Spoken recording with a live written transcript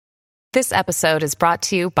This episode is brought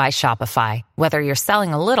to you by Shopify. Whether you're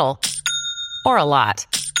selling a little or a lot,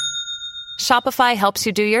 Shopify helps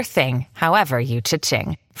you do your thing, however you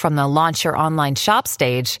cha-ching. From the launch your online shop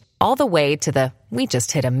stage, all the way to the we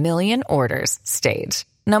just hit 1 million orders stage.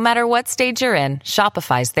 No matter what stage you're in,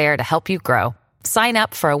 Shopify's there to help you grow. Sign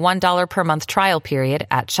up for a $1 per month trial period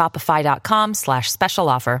at shopify.com/special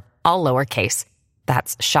offer, all lowercase.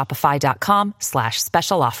 That's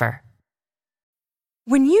shopify.com/special offer.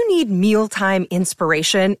 When you need mealtime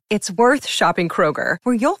inspiration, it's worth shopping Kroger,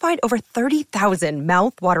 where you'll find over 30,000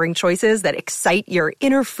 mouth-watering choices that excite your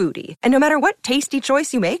inner foodie. And no matter what tasty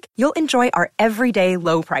choice you make, you'll enjoy our everyday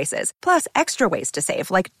low prices, plus extra ways to save,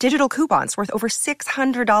 like digital coupons worth over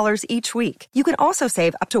 $600 each week. You can also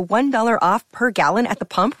save up to $1 off per gallon at the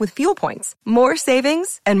pump with fuel points. More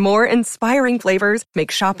savings and more inspiring flavors make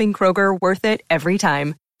shopping Kroger worth it every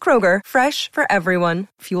time. Kroger, fresh for everyone.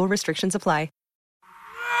 Fuel restrictions apply.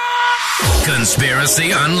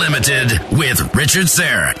 Conspiracy Unlimited with Richard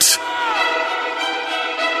Syrett.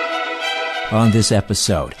 On this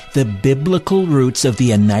episode, the biblical roots of the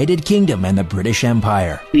United Kingdom and the British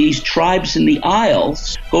Empire. These tribes in the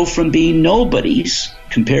Isles go from being nobodies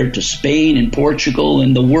compared to Spain and Portugal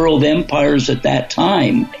and the world empires at that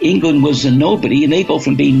time. England was a nobody, and they go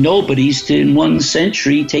from being nobodies to, in 1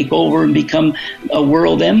 century, take over and become a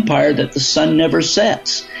world empire that the sun never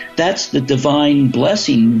sets. That's the divine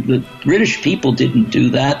blessing. The British people didn't do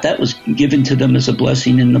that. That was given to them as a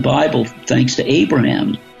blessing in the Bible, thanks to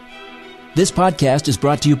Abraham. This podcast is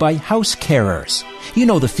brought to you by House Carers. You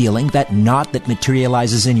know the feeling, that knot that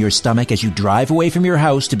materializes in your stomach as you drive away from your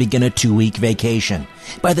house to begin a 2-week vacation.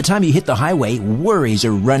 By the time you hit the highway, worries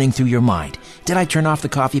are running through your mind. Did I turn off the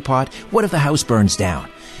coffee pot? What if the house burns down?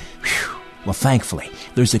 Whew. Well, thankfully,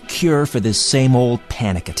 there's a cure for this same old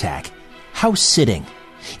panic attack. House sitting.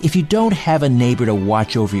 If you don't have a neighbor to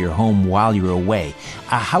watch over your home while you're away,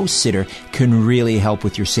 a house sitter can really help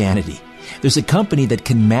with your sanity. There's a company that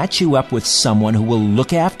can match you up with someone who will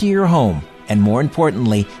look after your home, and more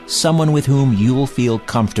importantly, someone with whom you will feel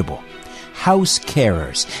comfortable. House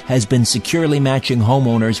Carers has been securely matching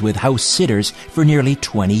homeowners with house sitters for nearly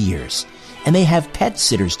 20 years. And they have pet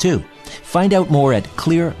sitters too. Find out more at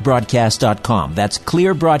clearbroadcast.com. That's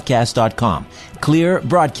clearbroadcast.com.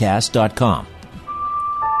 clearbroadcast.com.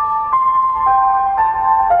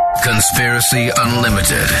 Conspiracy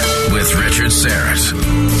Unlimited with Richard Syrett.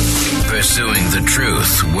 Pursuing the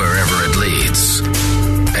truth wherever it leads.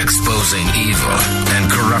 Exposing evil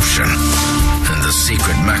and corruption and the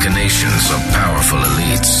secret machinations of powerful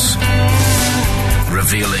elites.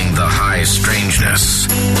 Revealing the high strangeness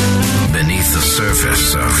beneath the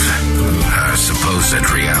surface of our supposed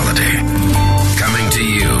reality. Coming to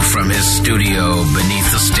you from his studio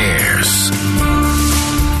beneath the stairs.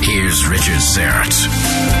 Here's Richard Syrett.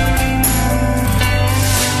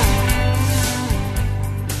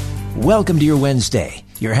 Welcome to your Wednesday.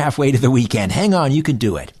 You're halfway to the weekend. Hang on, you can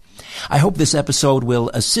do it. I hope this episode will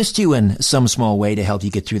assist you in some small way to help you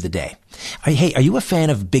get through the day. Hey, are you a fan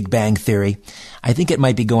of Big Bang Theory? I think it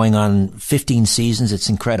might be going on 15 seasons. It's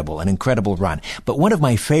incredible, an incredible run. But one of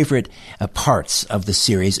my favorite parts of the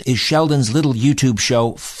series is Sheldon's little YouTube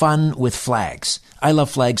show, Fun with Flags. I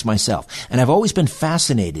love flags myself, and I've always been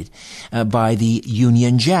fascinated by the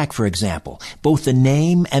Union Jack, for example, both the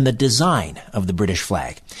name and the design of the British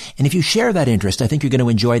flag. And if you share that interest, I think you're going to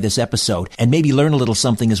enjoy this episode and maybe learn a little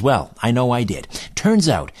something as well. I know I did. Turns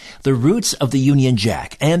out the roots of the Union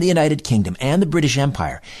Jack and the United Kingdom and the British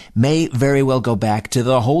Empire may very well go back to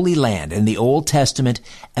the Holy Land and the Old Testament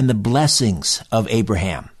and the blessings of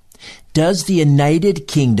Abraham. Does the United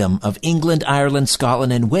Kingdom of England, Ireland,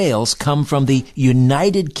 Scotland, and Wales come from the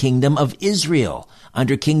United Kingdom of Israel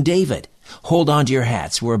under King David? Hold on to your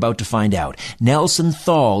hats. We're about to find out. Nelson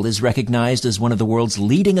Thall is recognized as one of the world's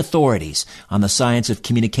leading authorities on the science of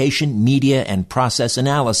communication, media, and process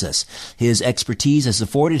analysis. His expertise has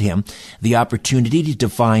afforded him the opportunity to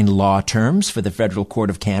define law terms for the Federal Court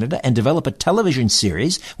of Canada and develop a television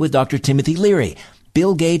series with Dr. Timothy Leary.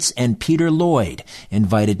 Bill Gates and Peter Lloyd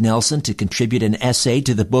invited Nelson to contribute an essay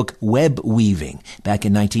to the book Web Weaving back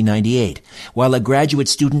in 1998. While a graduate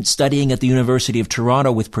student studying at the University of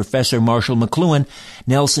Toronto with Professor Marshall McLuhan,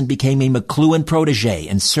 Nelson became a McLuhan protege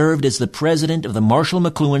and served as the president of the Marshall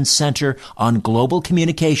McLuhan Center on Global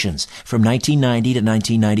Communications from 1990 to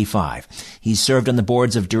 1995. He served on the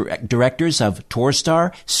boards of directors of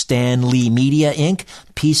Torstar, Stan Lee Media, Inc.,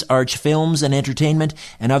 Peace Arch Films and Entertainment,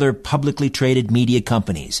 and other publicly traded media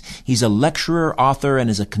companies. He's a lecturer, author,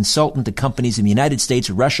 and is a consultant to companies in the United States,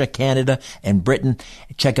 Russia, Canada, and Britain.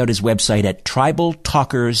 Check out his website at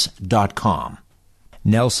tribaltalkers.com.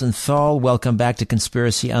 Nelson Thal, welcome back to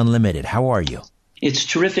Conspiracy Unlimited. How are you? It's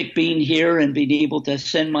terrific being here and being able to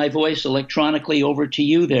send my voice electronically over to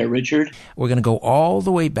you there, Richard. We're going to go all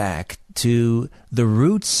the way back to the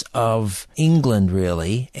roots of England,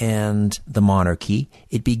 really, and the monarchy.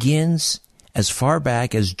 It begins as far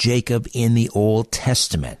back as Jacob in the Old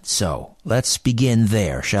Testament. So let's begin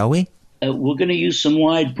there, shall we? We're going to use some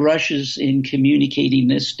wide brushes in communicating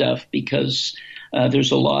this stuff because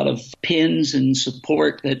there's a lot of pins and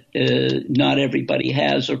support that not everybody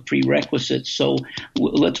has or prerequisites. So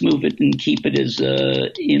let's move it and keep it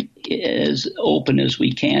as open as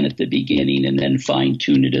we can at the beginning, and then fine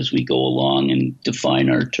tune it as we go along and define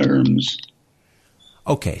our terms.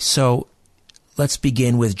 Okay, so let's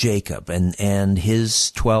begin with Jacob and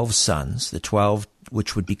his 12 sons, the 12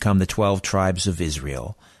 which would become the 12 tribes of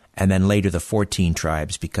Israel, and then later the 14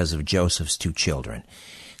 tribes because of Joseph's 2 children.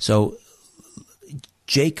 So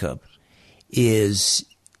Jacob is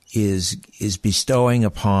bestowing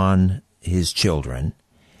upon his children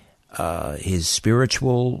his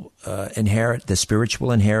spiritual the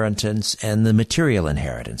spiritual inheritance and the material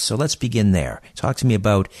inheritance. So let's begin there. Talk to me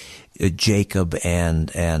about Jacob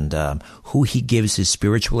and who he gives his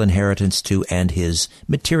spiritual inheritance to and his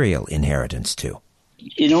material inheritance to.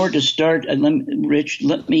 In order to start, Rich,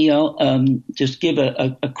 let me just give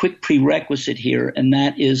a quick prerequisite here, and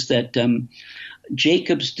that is that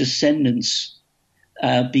Jacob's descendants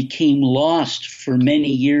became lost for many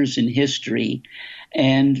years in history,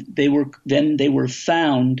 and they were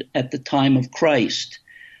found at the time of Christ,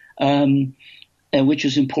 and which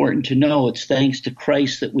is important to know. It's thanks to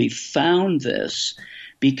Christ that we found this,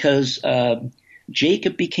 because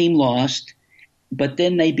Jacob became lost, but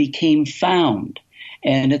then they became found.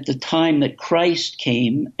 And at the time that Christ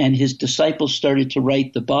came and his disciples started to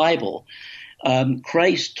write the Bible,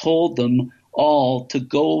 Christ told them all to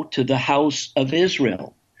go to the house of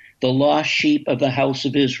Israel, the lost sheep of the house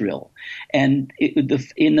of Israel. And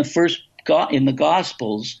in the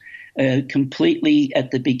Gospels, completely at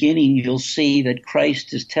the beginning, you'll see that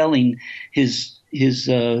Christ is telling his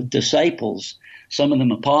disciples, some of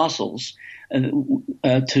them apostles,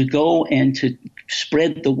 to go and to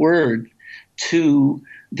spread the word to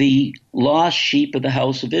the lost sheep of the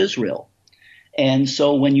house of Israel. And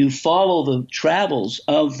so when you follow the travels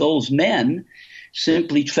of those men,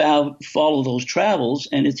 simply follow those travels,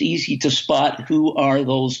 and it's easy to spot who are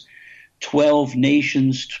those 12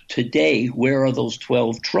 nations today. Where are those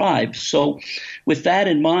 12 tribes? So with that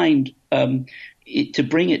in mind, to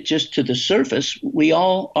bring it just to the surface, we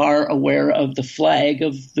all are aware of the flag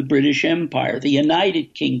of the British Empire, the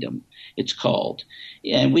United Kingdom, it's called.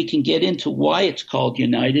 And we can get into why it's called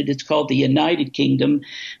United. It's called the United Kingdom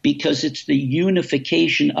because it's the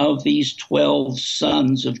unification of these 12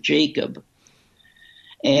 sons of Jacob.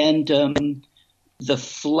 And the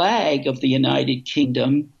flag of the United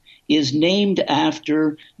Kingdom is named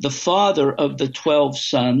after the father of the 12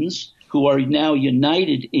 sons who are now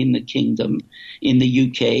united in the kingdom in the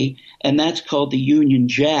UK, and that's called the Union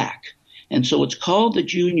Jack. And so it's called the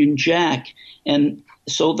Union Jack. And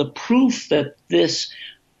so the proof that this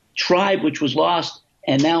tribe, which was lost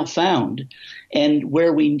and now found, and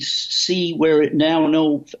where we see where it now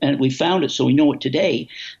know, and we found it, so we know it today,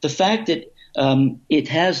 the fact that it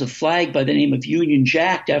has a flag by the name of Union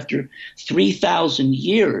Jack after 3,000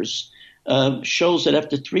 years shows that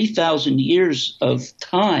after 3,000 years of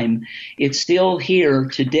time, it's still here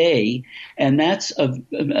today. And that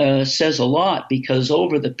says a lot, because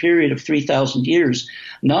over the period of 3,000 years,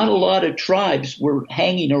 not a lot of tribes were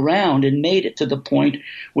hanging around and made it to the point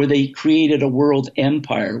where they created a world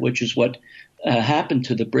empire, which is what happened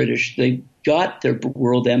to the British. They got their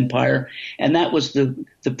world empire, and that was the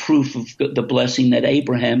proof of the blessing that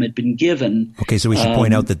Abraham had been given. Okay, so we should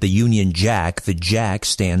point out that the Union Jack, the Jack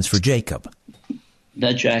stands for Jacob.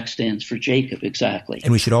 That Jack stands for Jacob, exactly.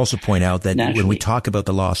 And we should also point out that Naturally, when we talk about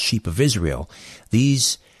the lost sheep of Israel,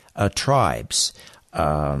 these tribes,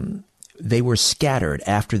 they were scattered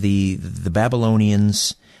after the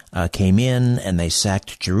Babylonians came in and they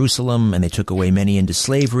sacked Jerusalem and they took away many into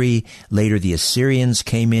slavery. Later, the Assyrians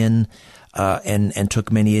came in and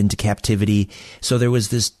took many into captivity. So there was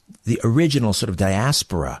the original sort of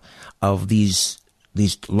diaspora of these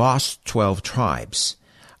lost 12 tribes.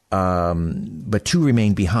 But 2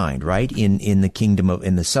 remained behind, right? In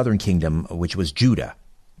the southern kingdom, which was Judah.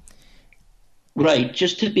 Right.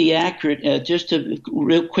 Just to be accurate,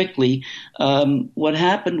 real quickly, what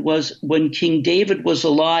happened was when King David was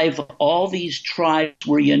alive, all these tribes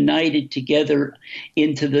were united together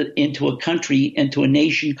into a country, into a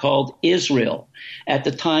nation called Israel. At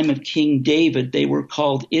the time of King David, they were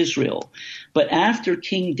called Israel. But after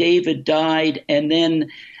King David died and then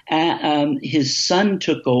his son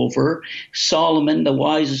took over, Solomon, the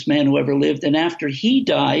wisest man who ever lived, and after he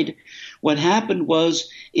died, what happened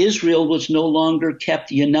was Israel was no longer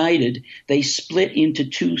kept united. They split into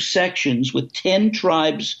two sections with 10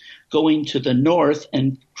 tribes going to the north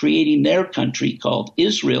and creating their country called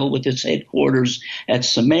Israel with its headquarters at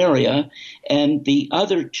Samaria. And the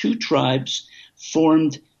other 2 tribes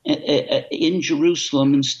formed in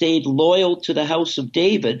Jerusalem and stayed loyal to the house of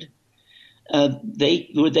David. They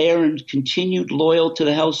were there and continued loyal to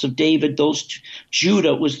the house of David.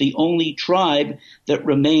 Judah was the only tribe that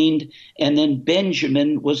remained, and then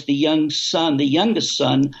Benjamin was the youngest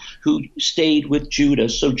son, who stayed with Judah.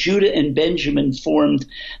 So Judah and Benjamin formed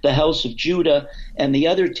the house of Judah, and the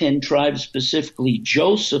other 10 tribes, specifically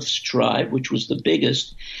Joseph's tribe, which was the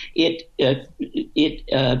biggest,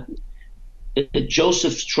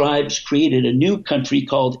 Joseph's tribes created a new country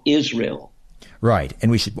called Israel. Right. And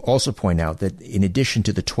we should also point out that in addition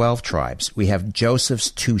to the 12 tribes, we have Joseph's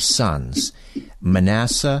 2 sons,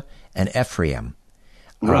 Manasseh and Ephraim.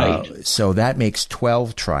 Right. So that makes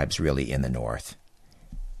 12 tribes really in the north.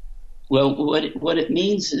 Well, what it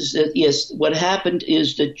means is that, yes, what happened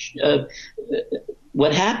was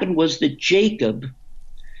that Jacob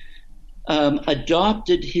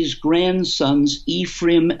adopted his grandsons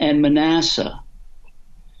Ephraim and Manasseh.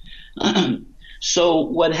 So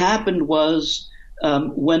what happened was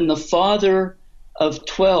when the father of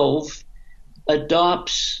 12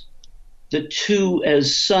 adopts the 2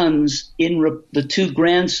 as sons, the 2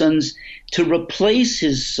 grandsons, to replace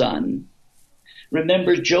his son.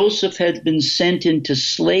 Remember, Joseph had been sent into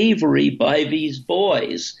slavery by these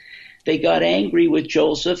boys. They got angry with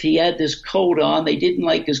Joseph. He had this coat on. They didn't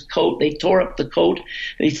like his coat. They tore up the coat.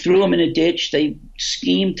 They threw him in a ditch. They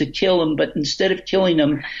schemed to kill him, but instead of killing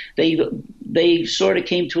him, they sort of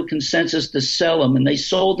came to a consensus to sell him, and they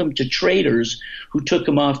sold him to traders who took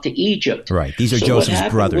him off to Egypt. Right. These are Joseph's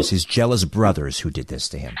brothers, his jealous brothers who did this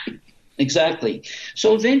to him. Exactly.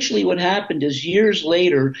 So eventually what happened is years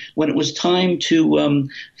later, when it was time to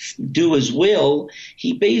do his will,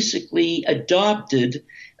 he basically adopted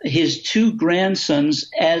his 2 grandsons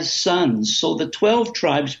as sons. So the 12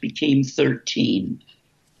 tribes became 13.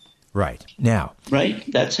 Right. Now. Right?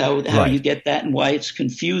 That's how you get that and why it's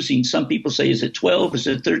confusing. Some people say, is it 12? Is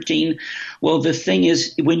it 13? Well, the thing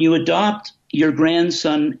is, when you adopt your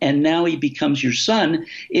grandson and now he becomes your son,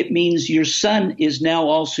 it means your son is now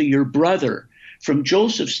also your brother. From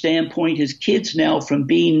Joseph's standpoint, his kids now from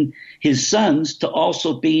being his sons to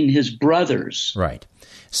also being his brothers. Right.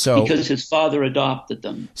 So, because his father adopted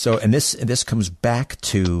them. So, and this comes back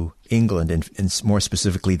to England and more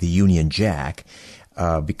specifically the Union Jack,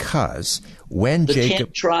 because when the Jacob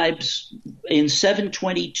 10 tribes in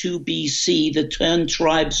 722 BC,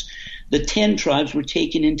 the 10 tribes were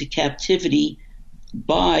taken into captivity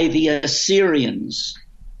by the Assyrians.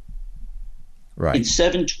 Right. In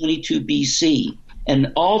 722 BC,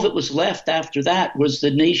 and all that was left after that was the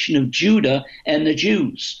nation of Judah and the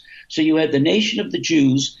Jews. So you had the nation of the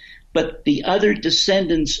Jews, but the other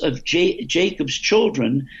descendants of Jacob's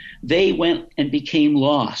children, they went and became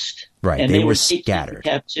lost. Right. And they were taken scattered. into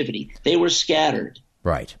captivity. They were scattered.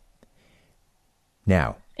 Right.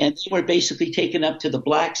 Now. And they were basically taken up to the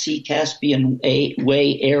Black Sea, Caspian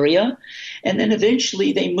Way area. And then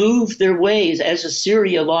eventually they moved their ways. As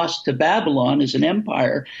Assyria lost to Babylon as an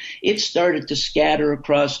empire, it started to scatter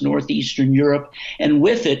across northeastern Europe. And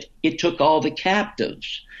with it, it took all the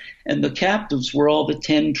captives. And the captives were all the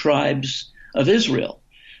 10 tribes of Israel.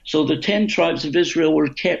 So the 10 tribes of Israel were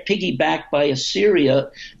piggybacked by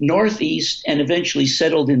Assyria northeast and eventually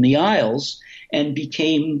settled in the Isles and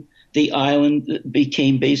became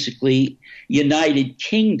basically United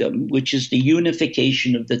Kingdom, which is the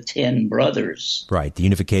unification of the 10 brothers. Right, the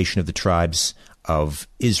unification of the tribes of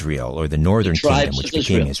Israel, or the northern kingdom, which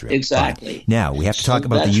became Israel. Exactly. Fine. Now, we have to talk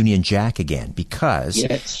about the Union Jack again, because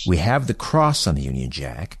yes, we have the cross on the Union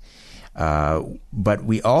Jack, but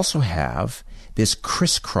we also have this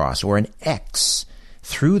crisscross, or an X,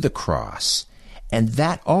 through the cross, and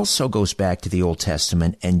that also goes back to the Old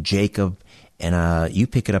Testament and Jacob. And you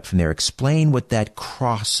pick it up from there. Explain what that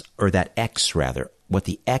cross, or that X rather, what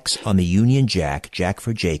the X on the Union Jack, Jack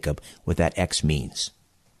for Jacob, what that X means.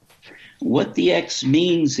 What the X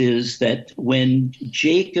means is that when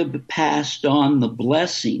Jacob passed on the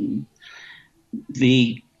blessing,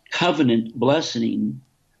 the covenant blessing,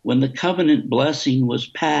 when the covenant blessing was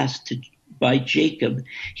passed by Jacob,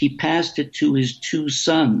 he passed it to his 2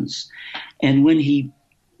 sons. And when he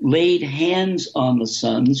laid hands on the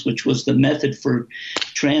sons, which was the method for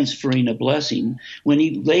transferring a blessing, when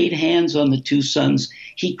he laid hands on the two sons,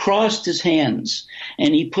 he crossed his hands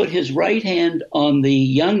and he put his right hand on the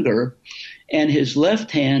younger and his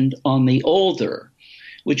left hand on the older,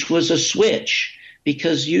 which was a switch,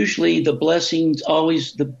 because usually the blessings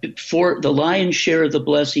always, the lion's share of the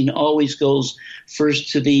blessing always goes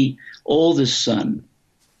first to the oldest son.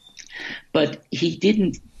 But he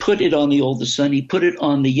didn't put it on the oldest son. He put it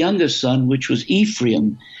on the youngest son, which was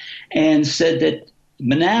Ephraim, and said that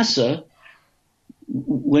Manasseh,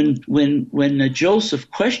 when Joseph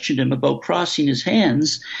questioned him about crossing his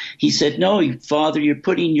hands, he said, "No, Father, you're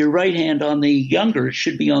putting your right hand on the younger. It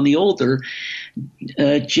should be on the older."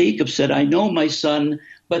 Jacob said, "I know, my son,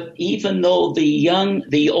 but even though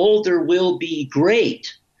the older will be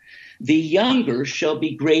great, the younger shall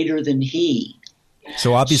be greater than he."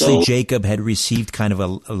 So obviously Jacob had received kind of a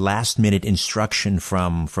last-minute instruction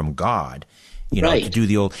from God, right, to do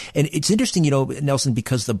the old. And it's interesting, Nelson,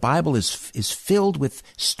 because the Bible is filled with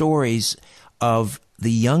stories of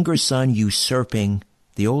the younger son usurping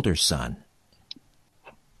the older son.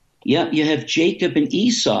 Yeah, you have Jacob and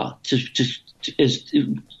Esau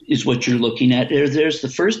is what you're looking at. There's the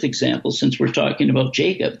first example, since we're talking about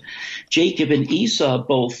Jacob. Jacob and Esau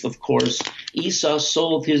both, of course. Esau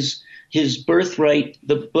sold his birthright.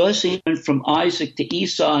 The blessing went from Isaac to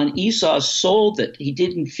Esau, and Esau sold it. He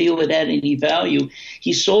didn't feel it had any value.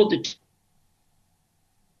 He sold it.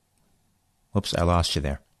 Whoops, I lost you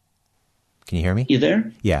there. Can you hear me? You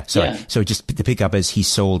there? Yeah, sorry. Yeah. So just to pick up as he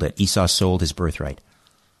sold it, Esau sold his birthright.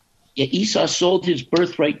 Yeah, Esau sold his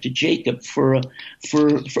birthright to Jacob for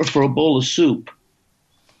a bowl of soup.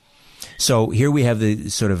 So here we have the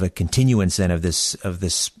sort of a continuance then of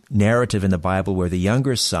this narrative in the Bible where the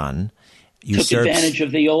younger son usurps, took advantage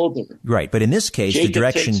of the older. Right, but in this case, Jacob the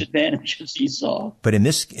direction takes advantage of Esau. But in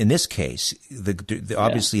this case,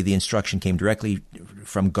 obviously the instruction came directly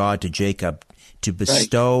from God to Jacob to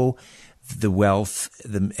bestow the wealth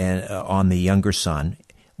on the younger son,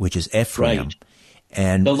 which is Ephraim. Right.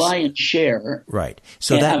 And the lion's share. Right.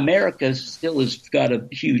 So and that America still has got a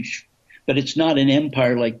huge, but it's not an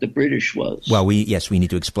empire like the British was. Well, we need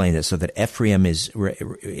to explain this so that Ephraim is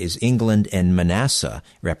England and Manasseh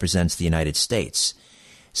represents the United States.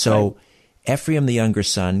 So Ephraim, the younger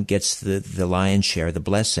son, gets the lion's share, the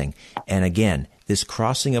blessing. And again, this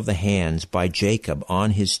crossing of the hands by Jacob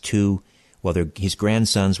on his they're his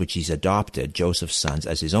grandsons, which he's adopted, Joseph's sons,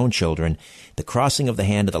 as his own children. The crossing of the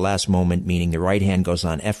hand at the last moment, meaning the right hand goes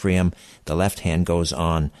on Ephraim, the left hand goes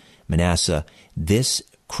on Manasseh. This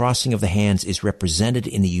crossing of the hands is represented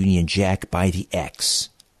in the Union Jack by the X.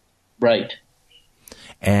 Right.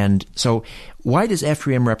 And so why does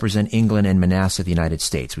Ephraim represent England and Manasseh the United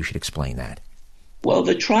States? We should explain that. Well,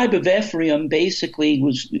 the tribe of Ephraim basically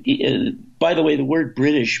was, by the way, the word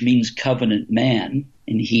British means covenant man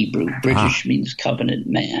in Hebrew. British means covenant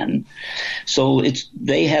man. So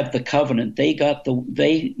they have the covenant.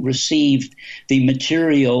 They received the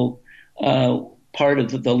material part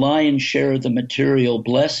of the lion's share of the material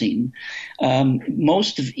blessing.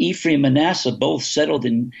 Most of Ephraim and Manasseh both settled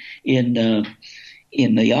in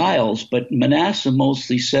the Isles, but Manasseh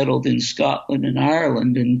mostly settled in Scotland and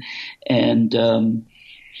Ireland, and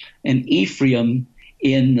Ephraim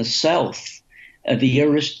in the south.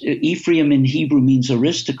 Ephraim in Hebrew means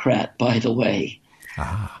aristocrat, by the way.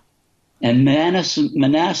 And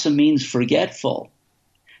Manasseh means forgetful.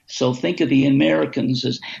 So think of the Americans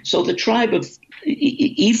as – so the tribe of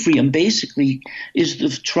Ephraim basically is the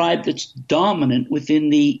tribe that's dominant within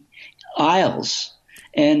the Isles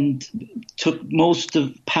and took most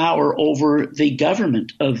of power over the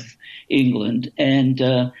government of England and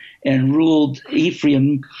ruled.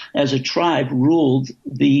 Ephraim as a tribe ruled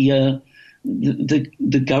the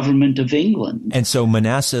government of England. And so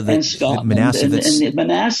Manasseh and Scotland,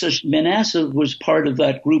 Manasseh was part of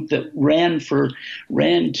that group that ran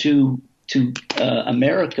to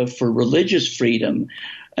America for religious freedom,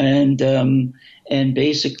 and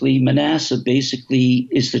basically Manasseh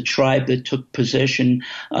is the tribe that took possession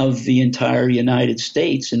of the entire United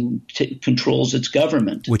States and controls its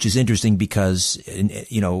government. Which is interesting because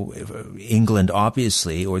England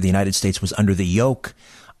obviously, or the United States, was under the yoke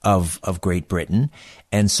of Great Britain,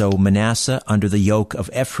 and so Manasseh under the yoke of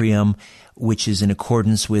Ephraim, which is in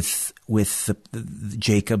accordance with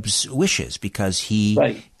Jacob's wishes, because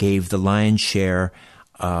he gave the lion's share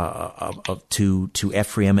to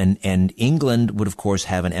Ephraim, and England would of course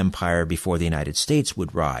have an empire before the United States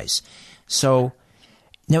would rise. So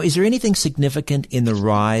now, is there anything significant in the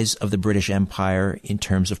rise of the British Empire in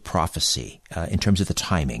terms of prophecy, in terms of the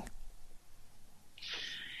timing?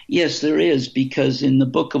 Yes, there is, because in the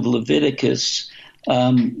book of Leviticus,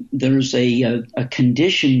 there's a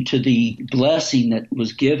condition to the blessing that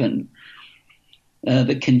was given.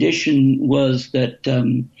 The condition was that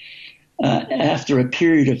after a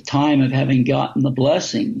period of time of having gotten the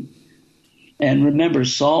blessing, and remember,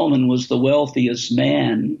 Solomon was the wealthiest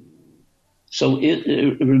man. So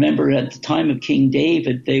remember, at the time of King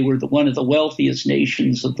David, they were one of the wealthiest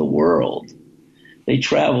nations of the world. They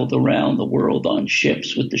traveled around the world on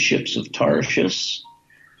ships with the ships of Tarshish.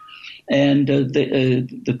 And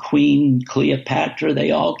the Queen Cleopatra,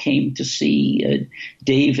 they all came to see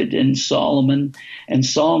David and Solomon. And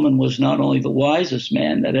Solomon was not only the wisest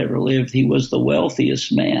man that ever lived, he was the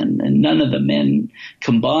wealthiest man. And none of the men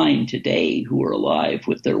combined today who are alive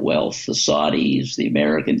with their wealth, the Saudis, the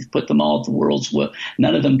Americans, put them all at the world's wealth.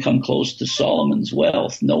 None of them come close to Solomon's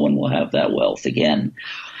wealth. No one will have that wealth again.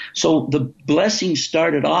 So the blessing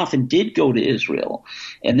started off and did go to Israel,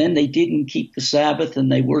 and then they didn't keep the Sabbath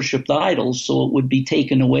and they worshiped idols, so it would be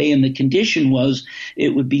taken away. And the condition was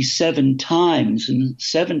it would be 7 times, and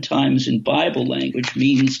 7 times in Bible language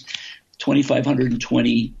means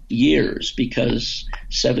 2,520 years, because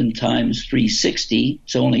 7 times 360,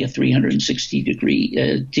 so only a 360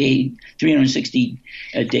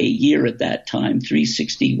 day year at that time.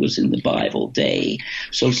 360 was in the Bible day.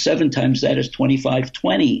 So 7 times that is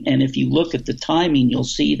 2,520. And if you look at the timing, you'll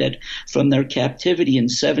see that from their captivity in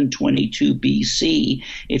 722 BC,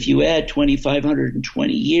 if you add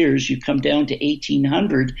 2,520 years, you come down to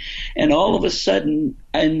 1,800. And all of a sudden,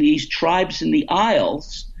 and these tribes in the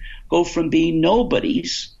Isles go from being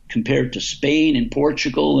nobodies compared to Spain and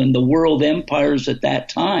Portugal and the world empires at that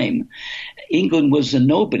time. England was a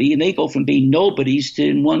nobody, and they go from being nobodies to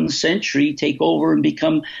in 1 century take over and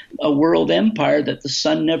become a world empire that the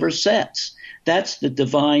sun never sets. That's the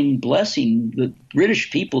divine blessing. The British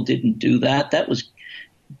people didn't do that. That was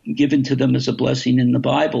given to them as a blessing in the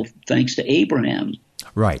Bible, thanks to Abraham.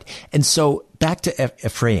 Right. And so back to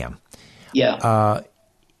Ephraim. Yeah.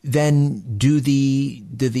 Then do the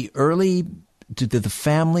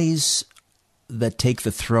families that take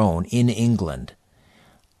the throne in England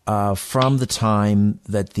from the time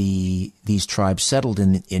that these tribes settled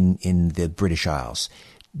in the British Isles,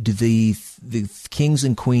 do the kings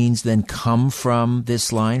and queens then come from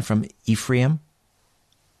this line, from Ephraim?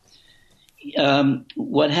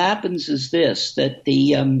 What happens is this, that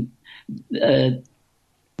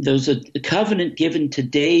there's a covenant given to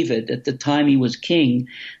David at the time he was king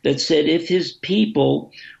that said if his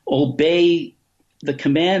people obey the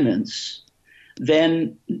commandments,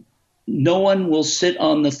 then no one will sit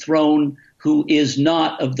on the throne who is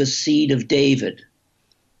not of the seed of David.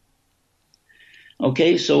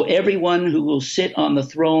 Okay, so everyone who will sit on the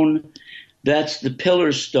throne, that's the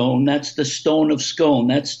pillar stone, that's the stone of Scone,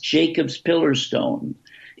 that's Jacob's pillar stone,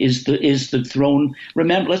 is the throne.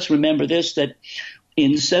 Let's remember this, that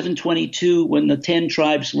in 722, when the 10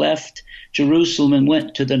 tribes left Jerusalem and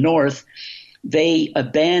went to the north, they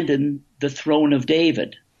abandoned the throne of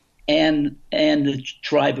David and the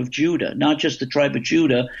tribe of Judah. Not just the tribe of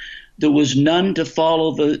Judah. There was none to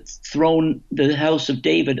follow the throne, the house of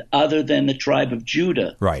David, other than the tribe of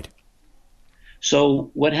Judah. Right. So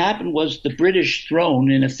what happened was the British throne,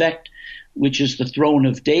 in effect, which is the throne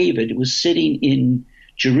of David, was sitting in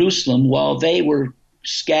Jerusalem while they were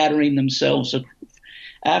scattering themselves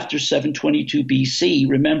after 722 BC.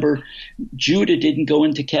 Remember, Judah didn't go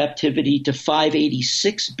into captivity to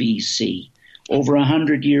 586 BC, over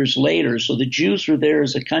 100 years later. So the Jews were there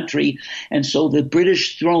as a country, and so the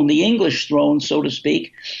British throne, the English throne, so to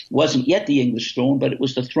speak, wasn't yet the English throne, but it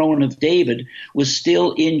was the throne of David, was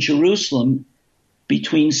still in Jerusalem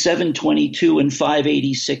between 722 and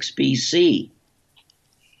 586 BC.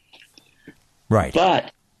 Right.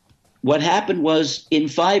 But what happened was in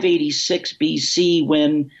 586 BC,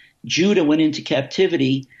 when Judah went into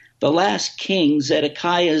captivity, the last king,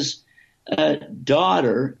 Zedekiah's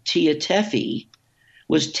daughter, Tehaphnehes,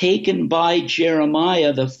 was taken by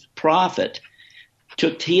Jeremiah the prophet,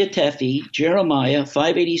 took Tehaphnehes, Jeremiah,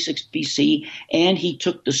 586 BC, and he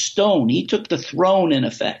took the stone. He took the throne, in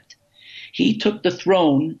effect. He took the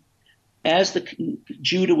throne as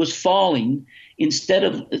Judah was falling. Instead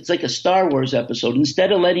of, it's like a Star Wars episode,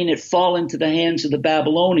 instead of letting it fall into the hands of the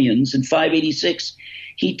Babylonians in 586,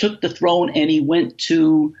 he took the throne and he went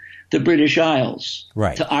to the British Isles,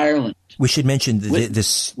 right, to Ireland. We should mention the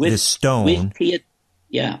stone.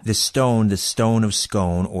 The stone of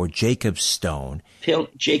Scone, or Jacob's stone.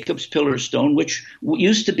 Jacob's pillar stone, which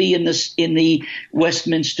used to be in the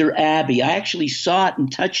Westminster Abbey. I actually saw it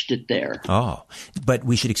and touched it there. Oh, but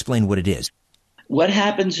we should explain what it is. what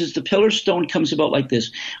happens is the pillar stone comes about like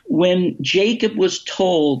this. When Jacob was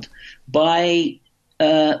told by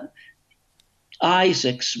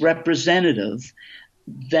Isaac's representative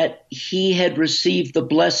that he had received the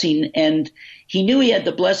blessing, and he knew he had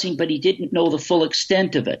the blessing, but he didn't know the full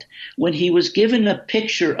extent of it. When he was given a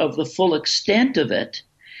picture of the full extent of it,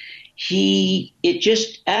 it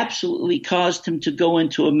just absolutely caused him to go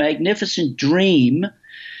into a magnificent dream,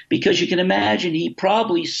 because you can imagine he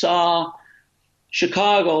probably saw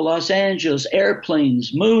Chicago, Los Angeles,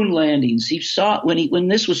 airplanes, moon landings. He saw when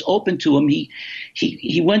this was open to him,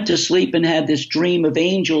 he went to sleep and had this dream of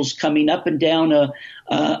angels coming up and down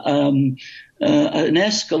an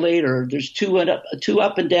escalator. There's two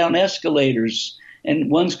up and down escalators,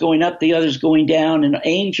 and one's going up, the other's going down, and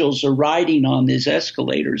angels are riding on these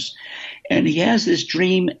escalators. And he has this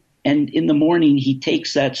dream, and in the morning he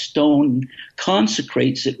takes that stone,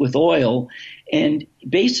 consecrates it with oil, and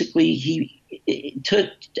basically he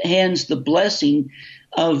hands the blessing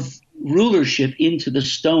of rulership into the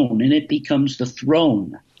stone, and it becomes the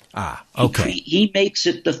throne. Ah, okay. He makes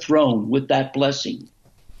it the throne with that blessing.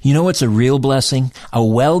 You know what's a real blessing? A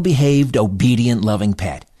well-behaved, obedient, loving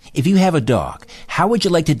pet. If you have a dog, how would you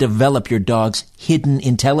like to develop your dog's hidden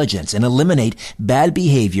intelligence and eliminate bad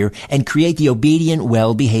behavior and create the obedient,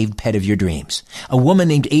 well-behaved pet of your dreams? A woman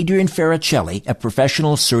named Adrienne Ferricelli, a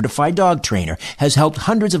professional certified dog trainer, has helped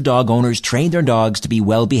hundreds of dog owners train their dogs to be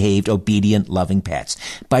well-behaved, obedient, loving pets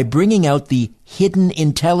by bringing out the hidden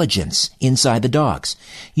intelligence inside the dogs.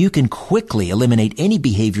 You can quickly eliminate any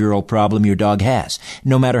behavioral problem your dog has,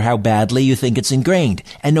 no matter how badly you think it's ingrained,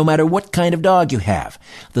 and no matter what kind of dog you have.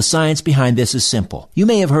 The science behind this is simple. You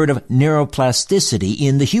may have heard of neuroplasticity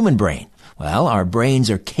in the human brain. Well, our brains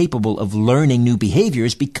are capable of learning new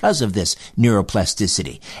behaviors because of this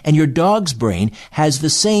neuroplasticity. And your dog's brain has the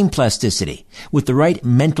same plasticity. With the right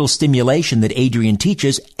mental stimulation that Adrienne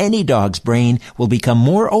teaches, any dog's brain will become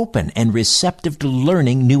more open and receptive to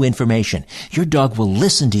learning new information. Your dog will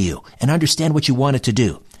listen to you and understand what you want it to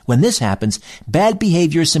do. When this happens, bad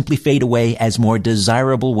behaviors simply fade away as more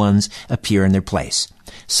desirable ones appear in their place.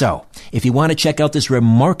 So, if you want to check out this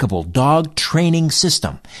remarkable dog training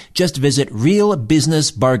system, just visit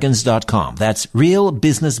realbusinessbargains.com. That's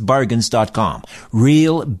realbusinessbargains.com.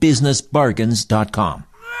 realbusinessbargains.com.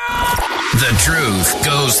 The truth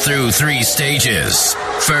goes through 3 stages.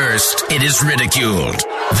 First, it is ridiculed.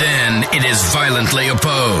 Then, it is violently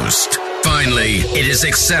opposed. Finally, it is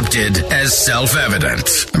accepted as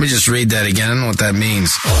self-evident. Let me just read that again, what that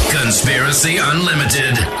means. Conspiracy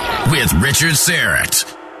Unlimited with Richard Syrett.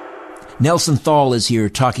 Nelson Thal is here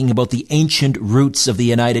talking about the ancient roots of the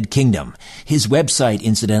United Kingdom. His website,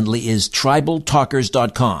 incidentally, is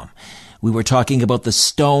tribaltalkers.com. We were talking about the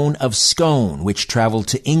Stone of Scone, which traveled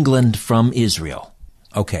to England from Israel.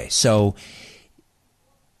 Okay, so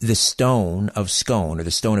the Stone of Scone, or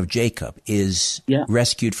the Stone of Jacob, is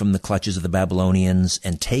rescued from the clutches of the Babylonians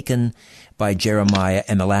and taken by Jeremiah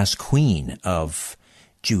and the last queen of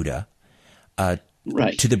Judah to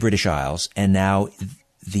the British Isles. And now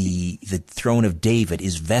the throne of David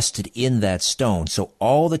is vested in that stone. So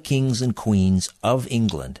all the kings and queens of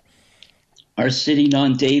England are sitting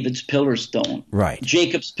on David's pillar stone. Right.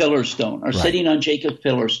 Jacob's pillar stone. Are sitting on Jacob's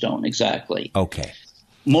pillar stone. Exactly. Okay.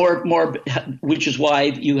 More, which is why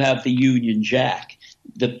you have the Union Jack.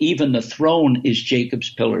 Even the throne is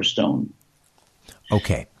Jacob's pillar stone.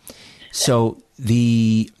 Okay. So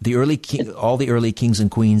all the early kings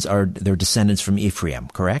and queens are their descendants from Ephraim,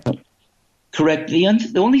 correct? Correct. The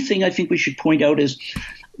only thing I think we should point out is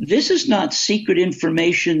this is not secret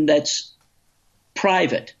information that's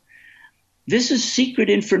private. This is secret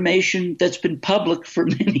information that's been public for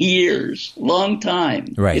many years, long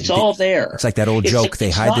time. Right. It's all there. It's like that old joke. They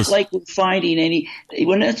hide this. It's not like we're finding any.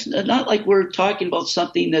 It's not like we're talking about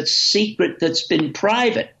something that's secret that's been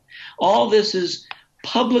private. All this is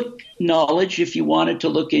public knowledge, if you wanted to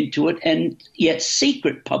look into it, and yet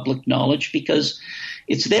secret public knowledge, because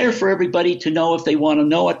it's there for everybody to know if they want to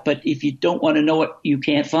know it. But if you don't want to know it, you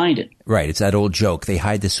can't find it. Right. It's that old joke. They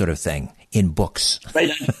hide this sort of thing in books. Right.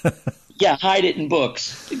 Yeah, hide it in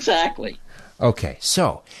books. Exactly. Okay,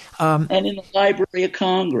 so and in the Library of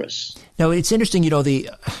Congress. Now, it's interesting,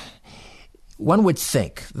 one would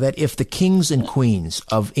think that if the kings and queens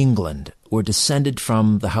of England were descended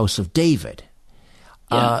from the house of David,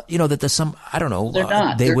 that there's some, I don't know. They're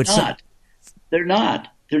not. They're not.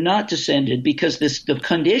 They're not descended, because the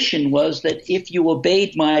condition was that if you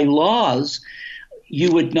obeyed my laws, you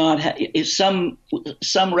would not have some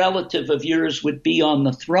relative of yours would be on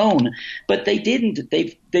the throne, but they didn't.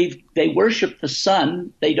 They worship the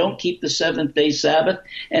sun. They don't keep the seventh day Sabbath,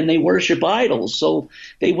 and they worship idols. So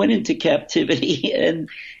they went into captivity,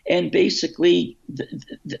 and basically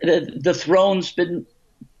the throne's been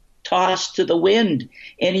tossed to the wind.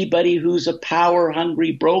 Anybody who's a power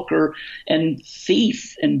hungry broker and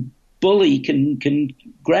thief and bully can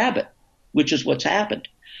grab it, which is what's happened.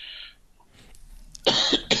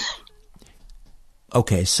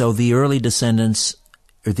 Okay, so the early descendants,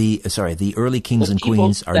 or the early kings and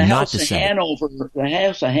queens are not descended. The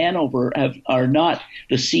House of Hanover are not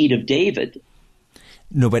the seed of David.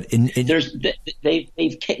 No, but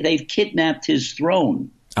they've kidnapped his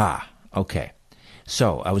throne. Ah, okay.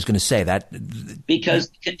 So I was going to say that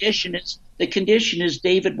because the condition is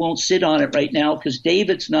David won't sit on it right now because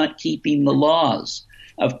David's not keeping the laws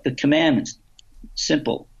of the commandments.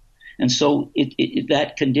 Simple. And so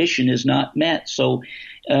that condition is not met. So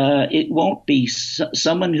it won't be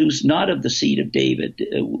someone who's not of the seed of David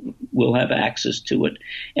will have access to it,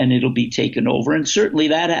 and it'll be taken over. And certainly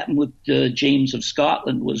that happened with James of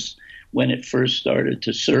Scotland was when it first started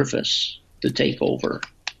to surface to take over.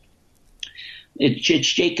 It's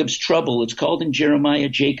Jacob's trouble. It's called in Jeremiah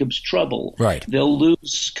Jacob's trouble. Right. They'll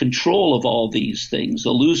lose control of all these things.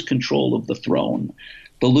 They'll lose control of the throne.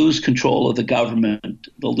 They'll lose control of the government.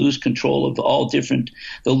 They'll lose control of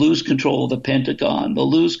they'll lose control of the Pentagon.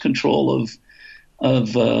 They'll lose control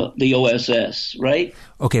of the OSS, right?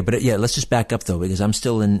 Okay, but let's just back up though, because I'm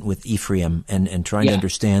still in with Ephraim and trying to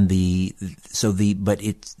understand they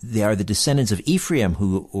are the descendants of Ephraim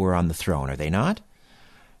who are on the throne, are they not?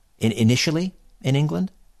 Initially in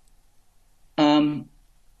England?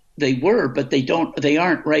 They were, but they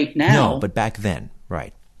aren't right now. No, but back then,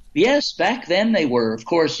 right. Yes, back then they were, of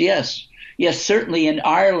course, yes. Yes, certainly in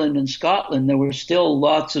Ireland and Scotland there were still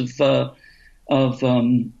lots right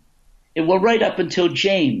up until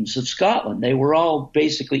James of Scotland. They were all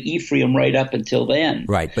basically Ephraim right up until then.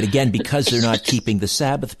 Right, but again, because they're not keeping the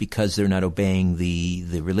Sabbath, because they're not obeying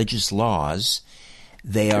the religious laws,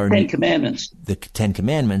 they are... The Ten Commandments. The Ten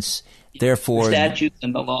Commandments, therefore... The statutes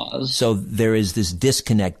and the laws. So there is this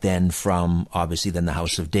disconnect then from, obviously, then the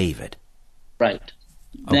House of David. Right.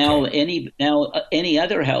 Okay. Now any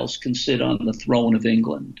other house can sit on the throne of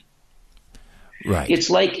England. Right. It's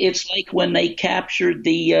like when they captured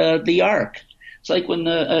the Ark. It's like when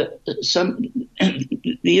the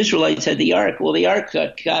Israelites had the Ark. Well, the Ark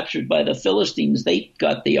got captured by the Philistines. They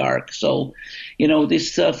got the Ark. So,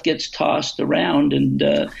 this stuff gets tossed around, and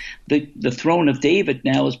the throne of David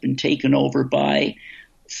now has been taken over by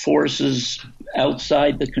forces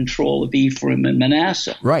outside the control of Ephraim and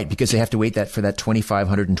Manasseh. Right, because they have to wait for that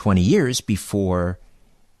 2,520 years before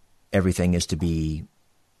everything is to be.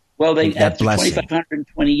 Well, after blessing.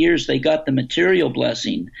 2,520 years, they got the material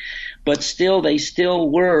blessing, but they still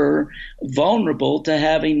were vulnerable to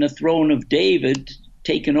having the throne of David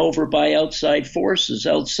taken over by outside forces,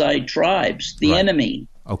 outside tribes, the enemy.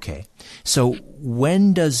 Okay, so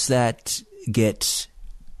when does that get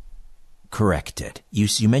corrected?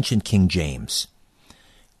 You mentioned King James,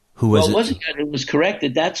 who was... Well, it wasn't that it was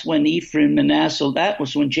corrected. That's when Ephraim and Manasseh, that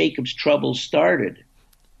was when Jacob's trouble started.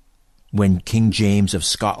 When King James of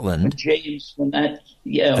Scotland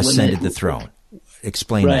ascended the throne.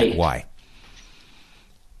 Explain that, why?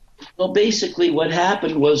 Well, basically what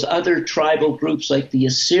happened was other tribal groups like the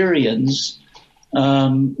Assyrians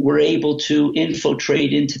were able to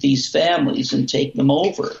infiltrate into these families and take them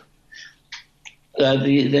over. All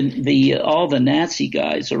the Nazi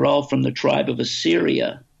guys are all from the tribe of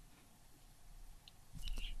Assyria.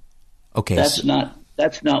 Okay,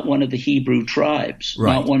 that's not one of the Hebrew tribes,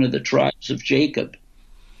 right. Not one of the tribes of Jacob.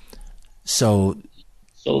 So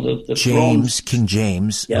the King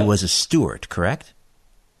James, who was a Stuart, correct?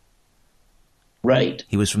 Right.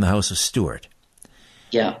 He was from the House of Stuart.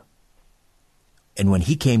 Yeah. And when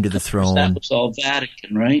he came to the throne, that was all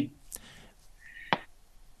Vatican, right?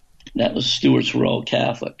 That was Stuarts were all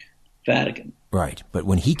Catholic, Vatican. Right, but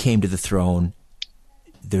when he came to the throne,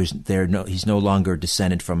 he's no longer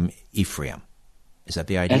descended from Ephraim. Is that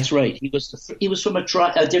the idea? That's right. He was from a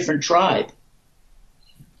different tribe.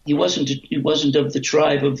 He wasn't of the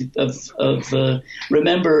tribe of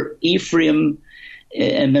remember, Ephraim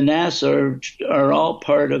and Manasseh are all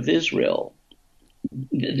part of Israel.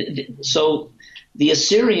 So the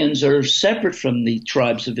Assyrians are separate from the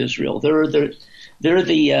tribes of Israel. They're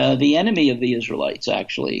the enemy of the Israelites.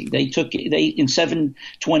 Actually, in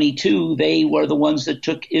 722 they were the ones that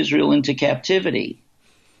took Israel into captivity.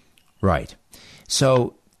 Right.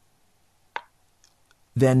 So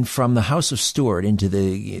then from the House of Stuart into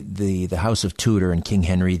the House of Tudor and King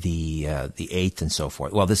Henry the Eighth and so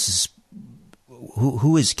forth. Well, this is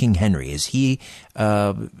who is King Henry? Is he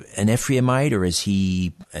an Ephraimite or is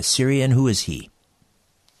he a Syrian? Who is he?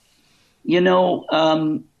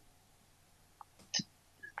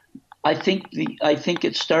 I think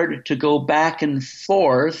it started to go back and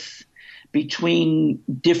forth between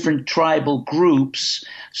different tribal groups.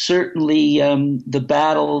 Certainly,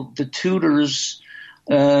 the Tudors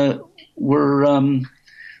were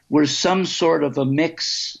some sort of a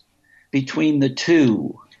mix between the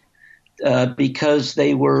two, because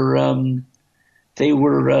they were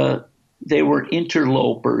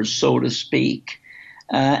interlopers, so to speak.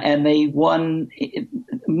 And they won.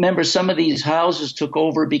 Remember, some of these houses took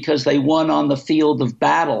over because they won on the field of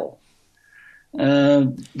battle.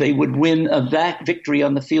 They would win a victory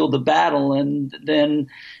on the field of battle, and then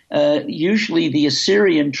usually the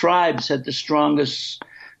Assyrian tribes had the strongest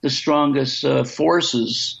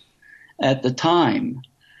forces at the time,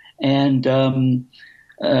 and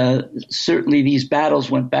certainly these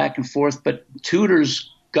battles went back and forth. But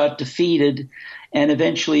Tudors got defeated. And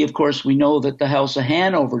eventually, of course, we know that the House of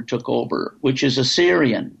Hanover took over, which is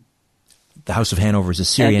Assyrian. The House of Hanover is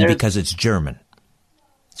Assyrian because it's German.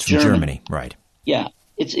 It's from Germany, right? Yeah.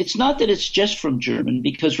 It's not that it's just from German,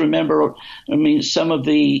 because remember, some of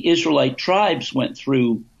the Israelite tribes went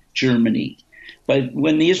through Germany. But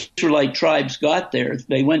when the Israelite tribes got there,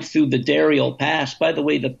 they went through the Dariel Pass. By the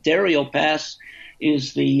way, the Dariel Pass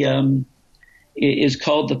is is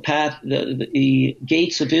called the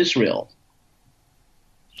Gates of Israel.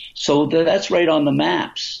 So that's right on the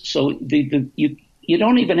maps. So you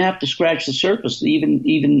don't even have to scratch the surface. Even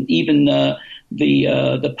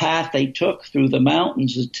the path they took through the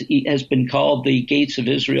mountains has been called the Gates of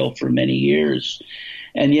Israel for many years,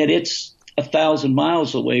 and yet it's 1,000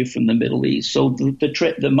 miles away from the Middle East. So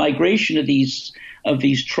the migration of these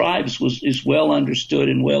tribes is well understood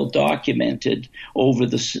and well documented over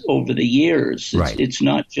the years. Right. It's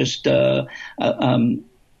not just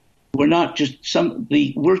we're not just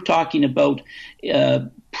we're talking about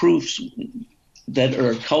proofs that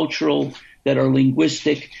are cultural, that are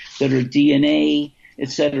linguistic, that are DNA, et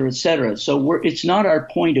cetera, et cetera. So it's not our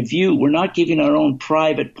point of view. We're not giving our own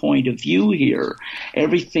private point of view here.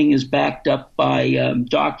 Everything is backed up by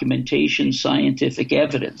documentation, scientific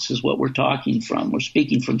evidence is what we're talking from. We're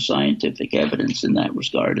speaking from scientific evidence in that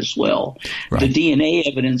regard as well. Right. The DNA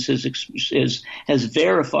evidence has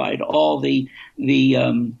verified all the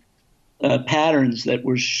patterns that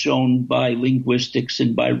were shown by linguistics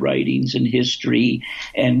and by writings and history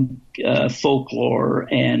and folklore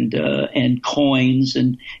and coins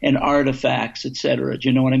and artifacts, et cetera. Do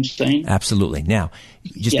you know what I'm saying? Absolutely. Now,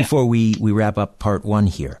 just before we wrap up part one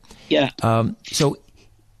here. Yeah. So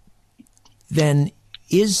then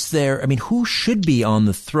who should be on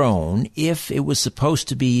the throne if it was supposed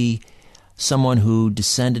to be someone who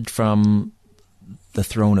descended from the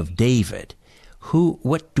throne of David?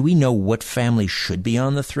 What do we know? What family should be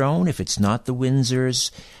on the throne if it's not the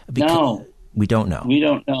Windsors? No, we don't know. We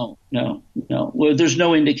don't know. No. Well, there's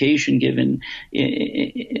no indication given.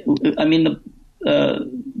 I mean,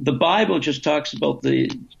 the Bible just talks about the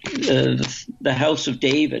house of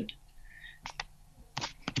David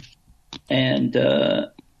and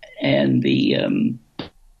the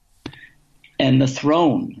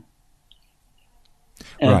throne.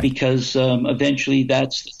 Right. Because eventually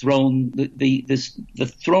that's the throne.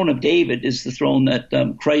 The throne of David is the throne that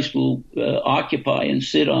Christ will occupy and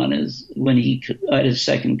sit on when he at his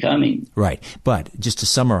second coming. Right. But just to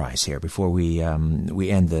summarize here before we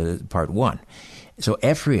end the part one, so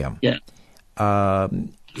Ephraim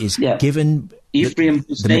is given Ephraim,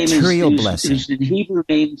 the material blessing. His Hebrew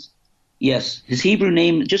name, yes, his Hebrew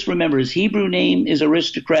name. Just remember, his Hebrew name is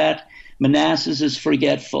aristocrat. Manasseh is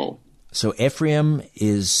forgetful. So Ephraim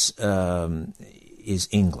is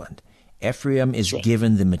England. Ephraim is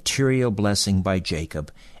given the material blessing by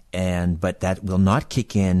Jacob, but that will not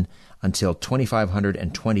kick in until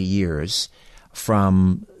 2,520 years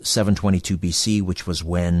from 722 BC, which was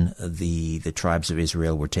when the tribes of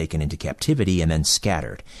Israel were taken into captivity and then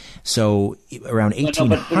scattered. So around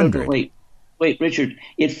 1800. Wait, Richard.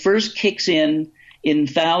 It first kicks in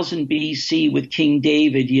 1000 BC with King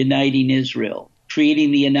David uniting Israel,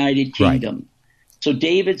 creating the United Kingdom. Right. So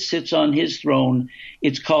David sits on his throne.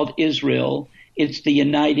 It's called Israel. It's the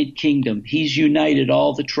United Kingdom. He's united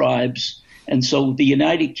all the tribes. And so the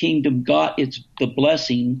United Kingdom got the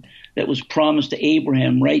blessing that was promised to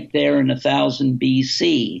Abraham right there in 1000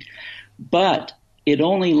 BC. But it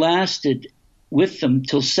only lasted with them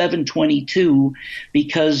till 722,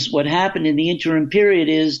 because what happened in the interim period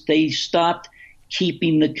is they stopped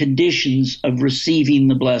keeping the conditions of receiving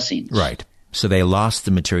the blessings. Right. So they lost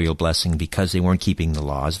the material blessing because they weren't keeping the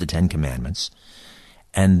laws, the 10 Commandments.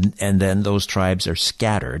 And then those tribes are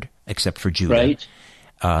scattered, except for Judah. Right.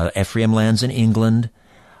 Ephraim lands in England.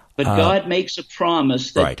 But God makes a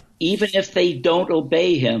promise that even if they don't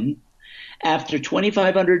obey him, after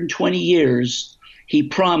 2,520 years, he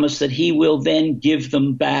promised that he will then give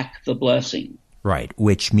them back the blessing. Right,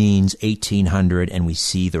 which means 1800, and we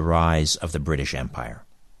see the rise of the British Empire.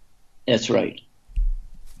 That's right.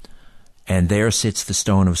 And there sits the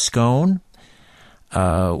Stone of Scone,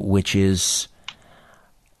 which has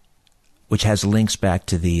links back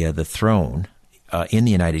to the throne in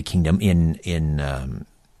the United Kingdom in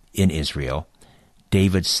Israel.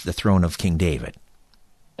 The throne of King David.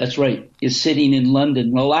 That's right. Is sitting in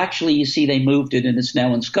London. Well, actually, you see, they moved it, and it's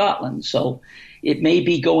now in Scotland. So it may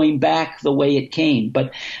be going back the way it came.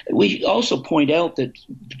 But we also point out that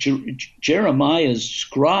Jeremiah's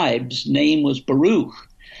scribe's name was Baruch.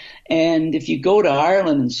 And if you go to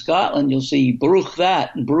Ireland and Scotland, you'll see Baruch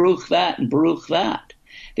that and Baruch that and Baruch that.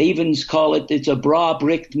 They even call it's a bra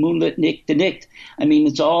bricht moonlit nick de nicht. I mean,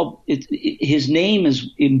 his name is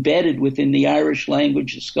embedded within the Irish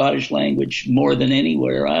language, the Scottish language, more than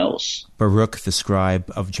anywhere else. Baruch, the scribe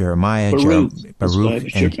of Jeremiah.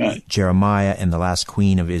 Baruch and Jeremiah and the last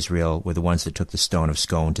queen of Israel were the ones that took the Stone of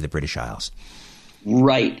Scone to the British Isles.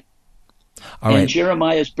 Right. All right. And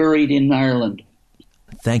Jeremiah is buried in Ireland.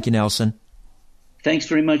 Thank you, Nelson. Thanks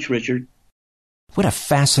very much, Richard. What a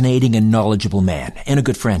fascinating and knowledgeable man, and a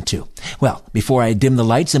good friend, too. Well, before I dim the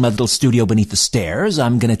lights in my little studio beneath the stairs,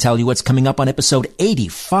 I'm going to tell you what's coming up on episode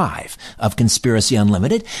 85 of Conspiracy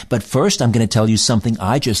Unlimited. But first, I'm going to tell you something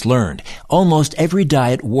I just learned. Almost every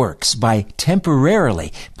diet works by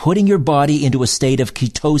temporarily putting your body into a state of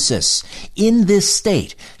ketosis. In this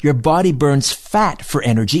state, your body burns fat for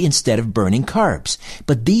energy instead of burning carbs.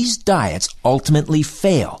 But these diets ultimately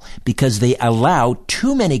fail because they allow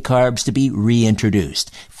too many carbs to be reintroduced,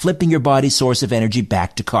 flipping your body's source of energy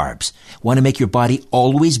back to carbs. Want to make your body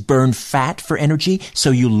always burn fat for energy so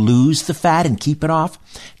you lose the fat and keep it off?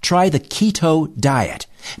 Try the keto diet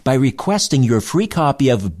by requesting your free copy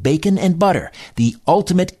of Bacon and Butter, the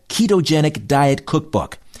ultimate ketogenic diet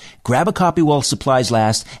cookbook. Grab a copy while supplies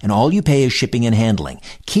last, and all you pay is shipping and handling.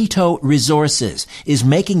 Keto Resources is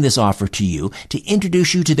making this offer to you to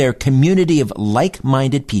introduce you to their community of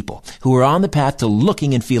like-minded people who are on the path to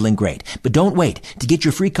looking and feeling great. But don't wait. To get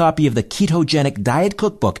your free copy of the Ketogenic Diet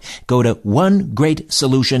Cookbook, go to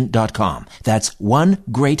onegreatsolution.com. That's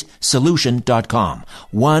onegreatsolution.com.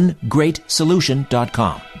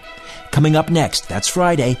 onegreatsolution.com. Coming up next, that's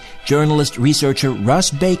Friday, journalist researcher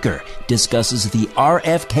Russ Baker discusses the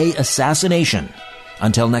RFK assassination.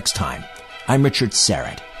 Until next time, I'm Richard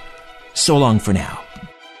Serrett. So long for now.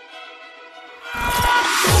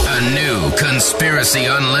 A new Conspiracy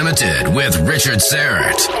Unlimited with Richard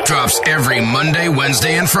Serrett drops every Monday,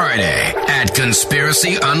 Wednesday, and Friday at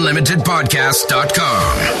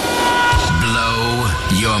conspiracyunlimitedpodcast.com. Blow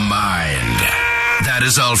your mind. That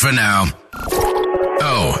is all for now.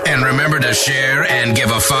 Oh, and remember to share and give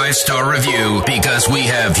a 5-star review because we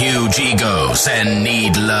have huge egos and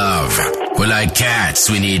need love. We're like cats.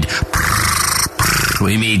 We need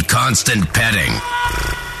constant petting.